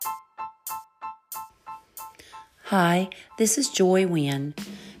Hi, this is Joy Wynn.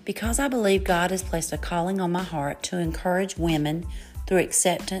 Because I believe God has placed a calling on my heart to encourage women through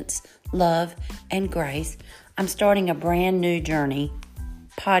acceptance, love, and grace, I'm starting a brand new journey,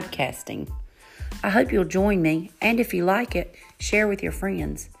 podcasting. I hope you'll join me, and if you like it, share with your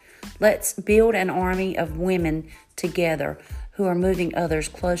friends. Let's build an army of women together who are moving others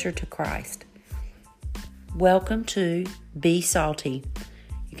closer to Christ. Welcome to Be Salty.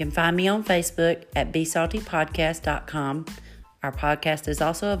 You can find me on Facebook at BeSaltyPodcast.com. Our podcast is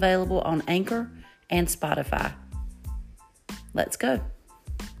also available on Anchor and Spotify. Let's go.